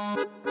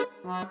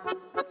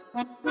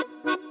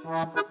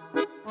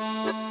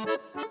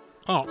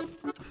 oh,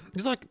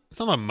 it's like... It's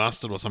not like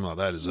mustard or something like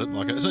that, is it?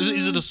 Like, so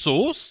is it a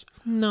sauce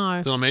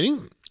No. that I'm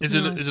eating? Is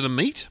it a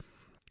meat?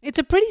 It's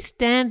a pretty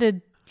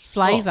standard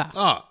flavour.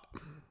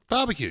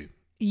 Barbecue.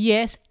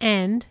 Yes,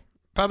 and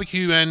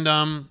Barbecue and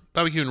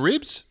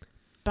ribs?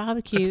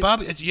 barbecue.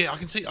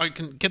 I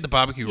can get the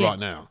barbecue right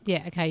now.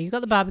 Yeah, okay, you've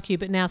got the barbecue,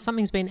 but now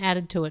something's been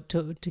added to it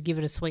to give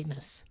it a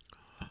sweetness.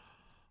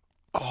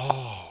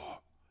 Oh.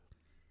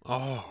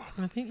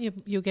 I think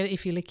you'll get it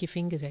if you lick your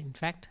fingers, in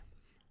fact.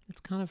 It's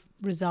kind of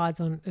resides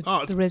on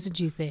Oh, the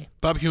residues there.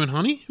 Barbecue and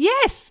honey?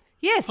 Yes.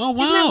 Oh,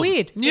 wow. Isn't that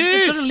weird?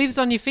 Yes. It sort of lives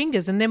on your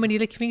fingers, and then when you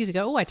lick your fingers, you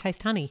go, oh, I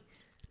taste honey.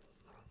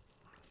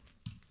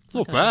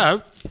 Not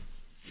bad.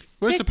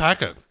 Where's the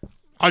packet?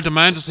 I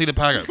demand to see the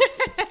packet.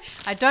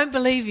 I don't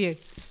believe you.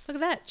 Look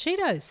at that.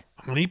 Cheetos.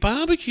 Honey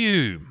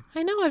barbecue.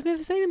 I know. I've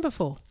never seen them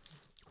before.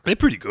 They're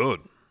pretty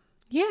good.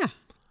 Yeah.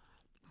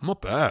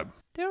 Not bad.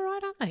 They're all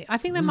right, aren't they? I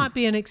think they might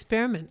be an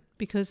experiment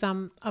because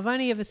I've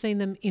only ever seen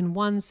them in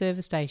one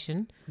service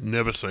station.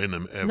 Never seen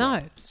them ever.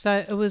 No.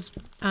 So it was,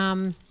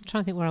 I'm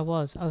trying to think where I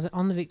was. I was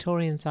on the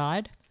Victorian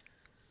side.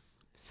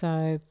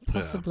 So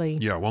possibly.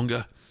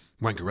 Yarrawonga,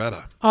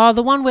 Wangaratta. Oh,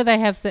 the one where they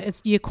have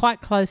you're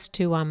quite close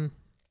to,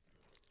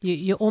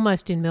 you're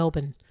almost in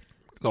Melbourne.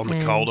 On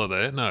the Calder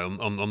there? No,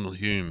 on the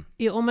Hume.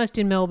 You're almost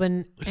in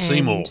Melbourne.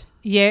 Seymour.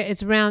 Yeah,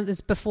 it's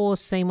before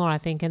Seymour, I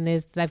think, and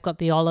they've got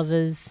the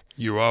Olivers.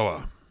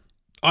 Euroa.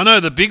 I know,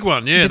 the big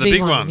one. Yeah, the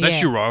big one. That's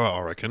yeah. Euroa,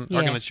 I reckon. Yeah.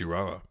 I reckon that's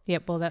Euroa.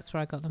 Yep, well, that's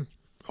where I got them.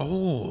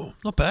 Oh,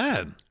 not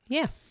bad.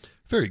 Yeah.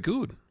 Very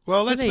good.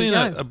 Well, that's there you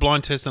been go. a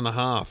blind test and a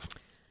half.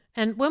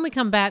 And when we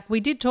come back,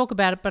 we did talk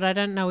about it, but I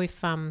don't know if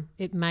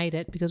it made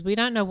it because we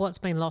don't know what's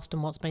been lost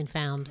and what's been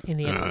found in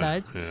the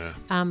episodes.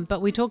 Yeah.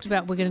 But we talked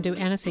about we're going to do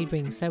aniseed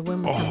rings. So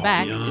when we come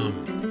back,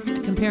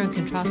 a compare and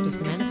contrast of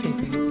some aniseed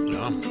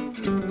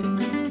rings.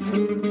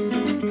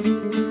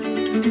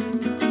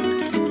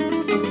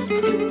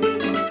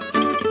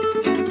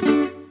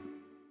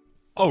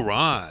 All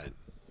right.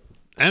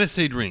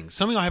 Aniseed rings.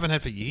 Something I haven't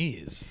had for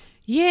years.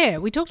 Yeah,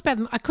 we talked about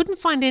them. I couldn't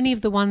find any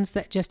of the ones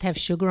that just have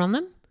sugar on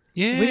them.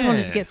 Yeah. I really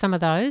wanted to get some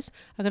of those.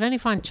 I could only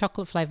find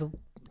chocolate flavour,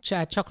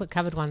 chocolate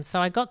covered ones. So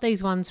I got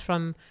these ones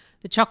from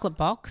the chocolate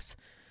box,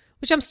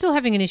 which I'm still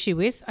having an issue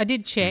with. I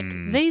did check.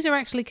 These are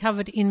actually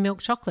covered in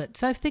milk chocolate.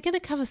 So if they're going to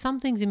cover some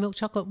things in milk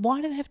chocolate,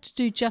 why do they have to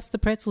do just the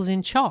pretzels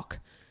in choc?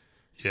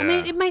 Yeah. I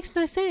mean, it makes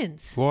no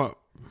sense. What?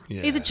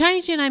 Yeah. Either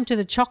change your name to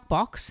the choc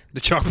box The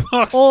chocolate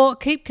box. or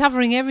keep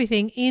covering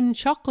everything in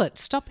chocolate.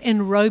 Stop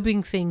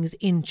enrobing things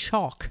in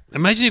choc.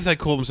 Imagine if they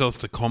call themselves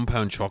the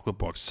compound chocolate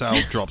box.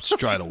 Sales drop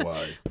straight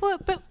away. Well,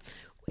 but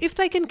if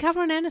they can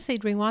cover an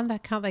aniseed ring one,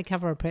 can't they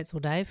cover a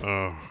pretzel, Dave? Oh,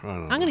 I don't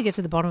know. I'm going to get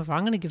to the bottom of it.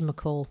 I'm going to give them a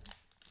call.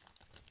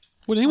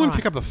 Would anyone All right.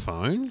 pick up the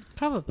phone?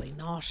 Probably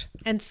not.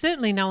 And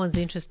certainly no one's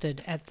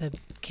interested at the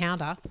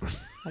counter.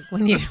 Like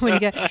when you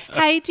go,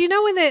 hey, do you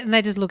know when and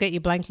they just look at you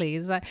blankly.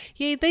 It's like,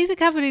 yeah, these are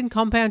covered in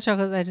compound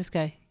chocolate. They just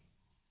go,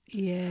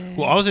 yeah.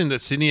 Well, I was in the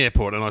Sydney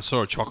airport and I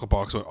saw a chocolate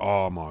box. I went,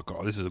 oh my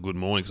God, this is a good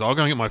morning. So I'll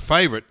go and get my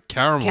favourite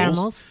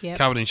caramels Yep.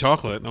 covered in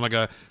chocolate. And I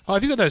go, oh,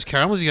 have you got those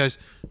caramels? He goes,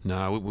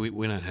 no,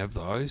 we don't have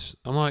those.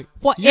 I'm like,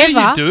 Whatever.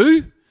 Yeah, you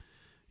do.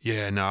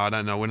 Yeah, no, I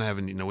don't know. We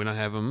don't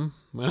have them.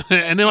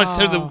 And then I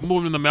said to the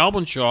woman in the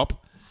Melbourne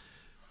shop,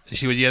 and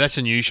she was, yeah, that's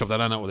a new shop. They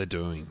don't know what they're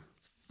doing.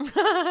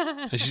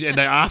 and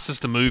they asked us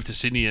to move to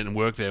Sydney and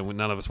work there, and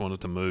none of us wanted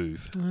to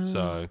move.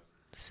 So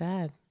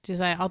Sad. Just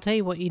say, I'll tell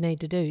you what you need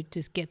to do.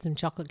 Just get some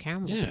chocolate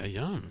caramels. yeah,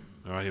 yum.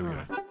 All right, here we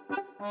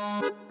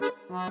go.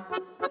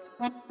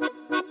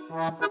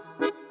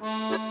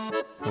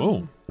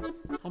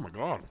 Oh my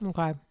God,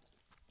 Okay.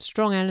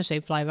 Strong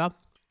aniseed flavour.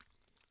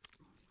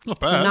 not It's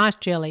bad. a nice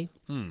jelly.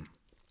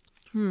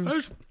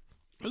 That's-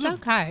 It's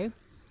okay.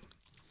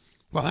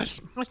 well, that's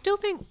I still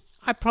think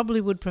I probably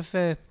would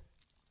prefer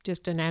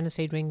just an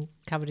aniseed ring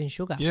covered in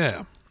sugar.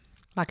 yeah,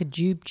 Like a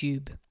jube.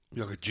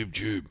 like a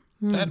jube.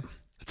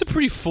 That's a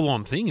pretty full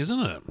on thing, isn't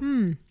it?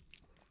 And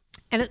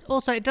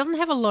it doesn't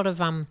have a lot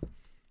of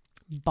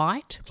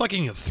bite It's like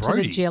getting a to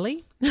throaty, the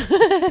jelly.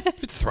 a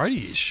bit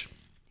throaty-ish.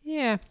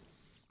 Yeah.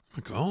 Oh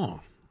my God.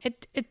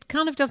 It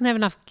kind of doesn't have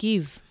enough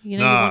give. You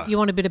know, Nah. you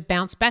want a bit of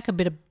bounce back, a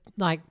bit of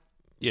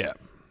Yeah.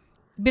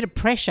 a bit of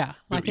pressure.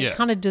 Like yeah. it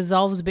kind of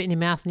dissolves a bit in your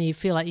mouth and you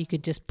feel like you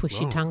could just push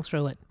your tongue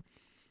through it.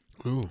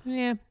 Ooh,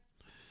 Yeah.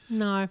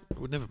 No. I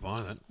would never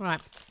buy that.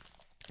 Right.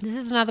 This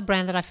is another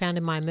brand that I found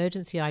in my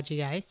emergency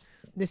IGA.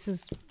 This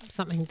is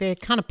something, they're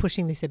kind of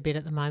pushing this a bit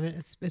at the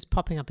moment. It's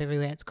popping up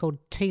everywhere. It's called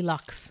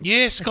T-Lux.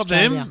 Yes, got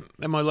Australia. them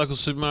at my local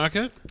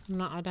supermarket.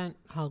 I don't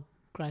hold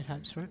great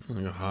hopes for it.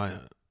 I got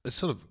higher. It's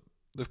sort of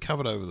they've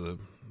covered over the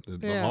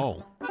Yeah.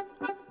 hole.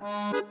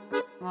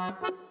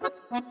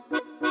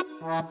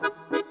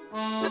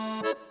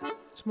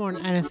 It's more an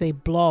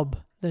aniseed blob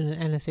than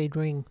an aniseed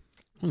ring.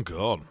 Oh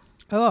God.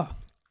 Oh.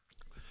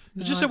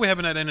 It's just that we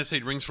haven't had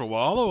aniseed rings for a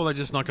while, or are they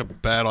just like a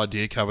bad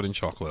idea covered in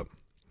chocolate?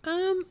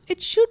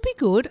 It should be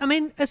good. I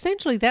mean,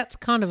 essentially, that's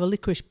kind of a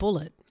licorice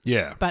bullet,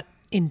 Yeah. but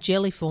in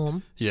jelly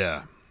form,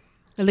 Yeah.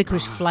 a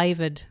licorice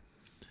flavoured.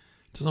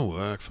 It doesn't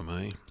work for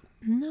me.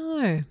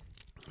 No.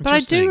 But I do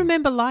Interesting.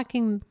 remember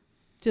liking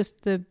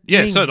just the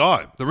Yeah, rings. so did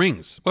I. The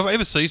rings. Well, if I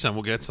ever see some,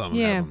 we'll get some and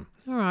Yeah. have them.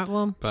 All right,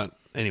 well, But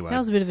anyway. that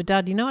was a bit of a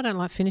dud. You know I don't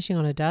like finishing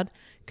on a dud.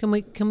 Can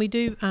we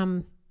do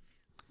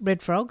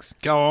red frogs?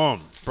 Go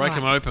on. Break Right.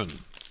 them open.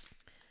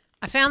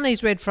 I found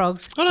these red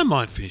frogs I don't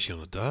mind finishing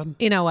on a dud.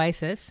 in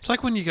Oasis. It's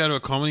like when you go to a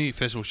comedy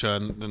festival show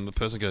and then the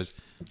person goes,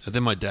 and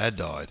then my dad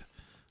died.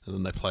 And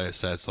then they play a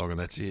sad song and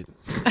that's it.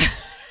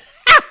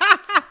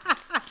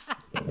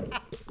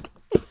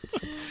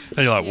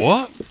 And you're like,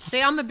 what?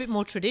 See, I'm a bit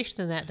more tradish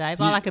than that, Dave.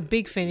 I like a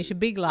big finish, a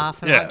big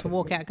laugh, and I Yeah. like to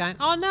walk out going,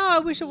 "Oh no, I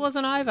wish it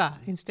wasn't over."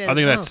 Instead, I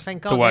think of, that's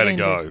thank the God way that to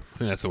go. ended." I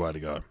think that's the way to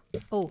go.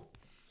 Oh,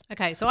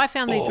 okay. So I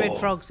found these red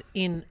frogs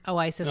in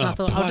Oasis, and I Oh,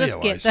 thought I'll bloody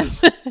just get them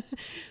Oasis.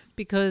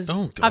 because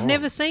Oh, I've God.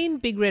 never seen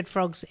big red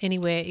frogs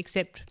anywhere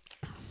except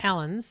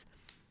Allen's.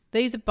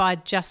 These are by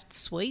Just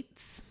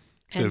Sweets,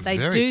 and They're they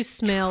very do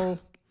smell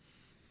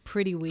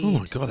pretty weird. Oh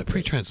my God, they're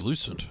pretty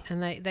translucent.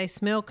 And they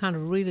smell kind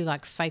of really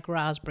like fake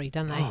raspberry,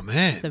 don't they? Oh,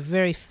 man. It's a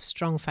very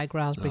strong fake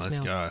raspberry Let's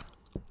smell. go.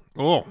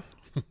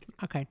 Oh,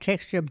 Okay,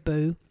 texture,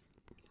 boo.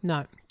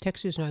 No,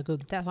 texture's no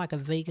good. That's like a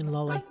vegan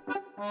lolly.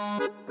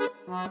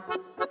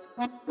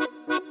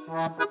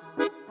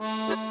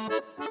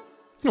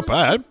 not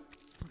bad.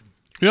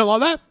 You don't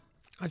like that?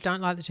 I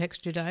don't like the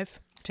texture, Dave.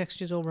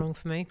 Texture's all wrong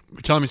for me.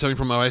 You're telling me something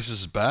from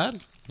Oasis is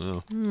bad?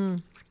 Oh.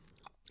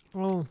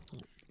 Oh,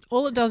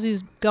 all it does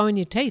is go in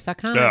your teeth. I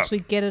can't Yeah. actually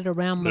get it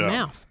around my Yeah.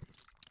 mouth.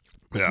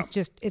 Yeah.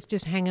 It's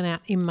just hanging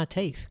out in my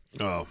teeth.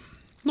 Oh,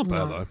 not bad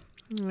No. though.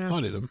 Yeah.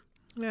 I did them.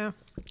 Yeah.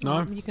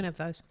 No? You can have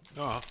those.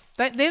 Oh.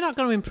 They're not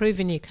going to improve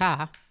in your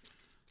car.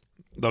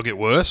 They'll get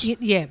worse.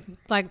 Yeah,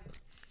 like,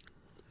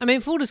 I mean,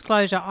 full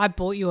disclosure, I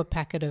bought you a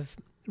packet of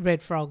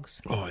red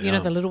frogs. Oh, You know, yeah.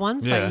 the little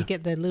ones? Yeah. So you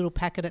get the little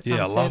packet at some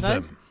Yeah, I love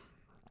servos. them.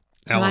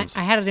 And Allen's.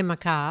 I had it in my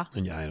car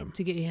And you ate them.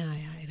 to get, I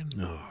ate them.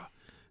 Oh.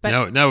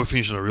 But- Now we're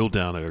finishing a real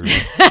downer.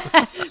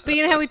 everyone. But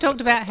you know how we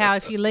talked about how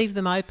if you leave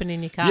them open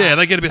in your car. Yeah,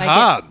 they get a bit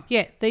hard.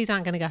 Yeah, these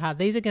aren't going to go hard.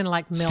 These are going to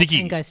like melt Sticky.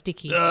 and go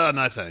sticky.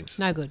 No thanks.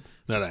 No good.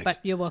 No thanks. But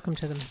you're welcome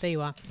to them. There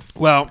you are.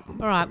 Well,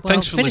 All right. Well,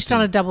 thanks for finished listening.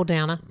 on a double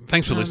downer.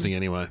 Thanks for listening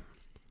anyway.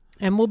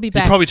 And we'll be You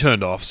back. probably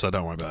turned off, so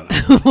don't worry about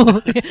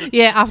it.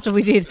 Yeah, after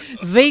we did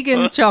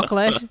vegan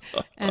chocolate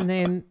and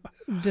then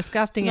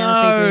disgusting No,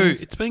 aniseed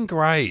rings. it's been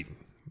great.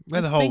 We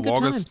had the It's whole been good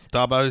Wagga times.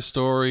 Dubbo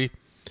story.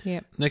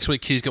 Yep. Next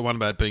week, Kiz's got one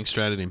about being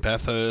stranded in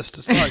Bathurst.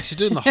 It's like she's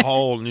doing the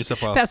whole New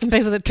South Wales. About some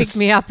people that picked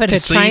me up at a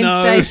train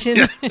casino.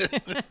 station.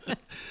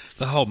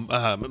 The whole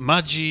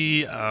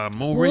Mudgee,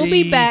 Maureen. We'll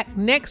be back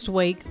next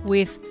week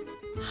with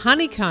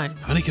honeycomb.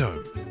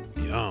 Honeycomb.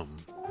 Yum.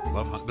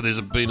 Love but there's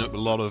been a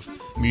lot of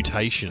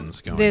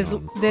mutations going There's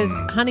on.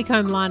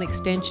 honeycomb line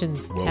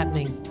extensions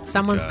happening.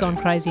 Someone's Okay. gone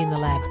crazy in the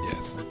lab.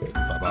 Yes.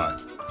 Bye-bye.